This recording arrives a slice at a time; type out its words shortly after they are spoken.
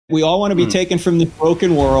We all want to be taken from this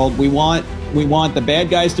broken world. We want the bad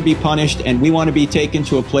guys to be punished, and we want to be taken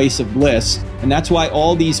to a place of bliss. And that's why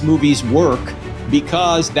all these movies work,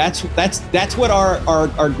 because that's what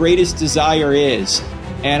our greatest desire is.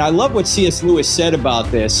 And I love what C.S. Lewis said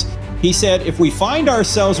about this. He said, if we find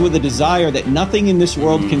ourselves with a desire that nothing in this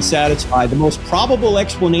world can satisfy, the most probable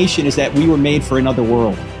explanation is that we were made for another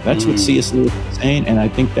world. That's what C.S. Lewis is saying, and I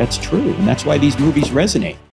think that's true. And that's why these movies resonate.